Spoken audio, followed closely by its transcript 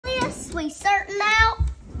we starting out?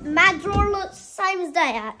 My drawer looks the same as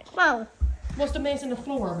that. Come on. What's the mess in the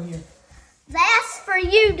floor over here? That's for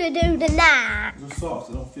you to do tonight. Those socks,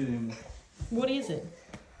 they don't fit anymore. What is it?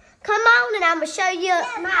 Come on and I'm going to show you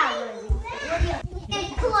my room.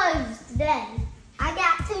 It's closed today. I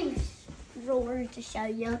got 2 drawers to show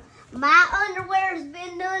you. My underwear's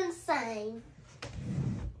been done the same.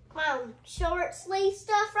 Come on, short sleeve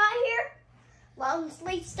stuff right here. Long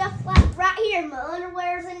sleeve stuff like right here. My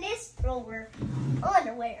underwear's in this drawer.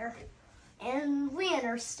 Underwear. And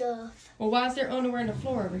winter stuff. Well, why is there underwear on the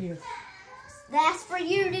floor over here? That's for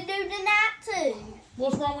you to do tonight too.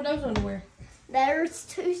 What's wrong with those underwear? There's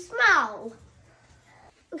too small.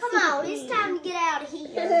 Come on, it's time to get out of here.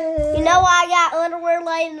 You know why I got underwear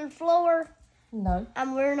laying on the floor? No.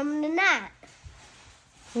 I'm wearing them tonight.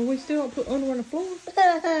 Well, we still don't put underwear on the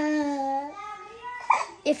floor.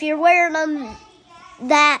 If you're wearing them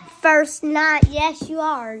that first night, yes you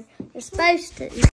are. You're supposed to.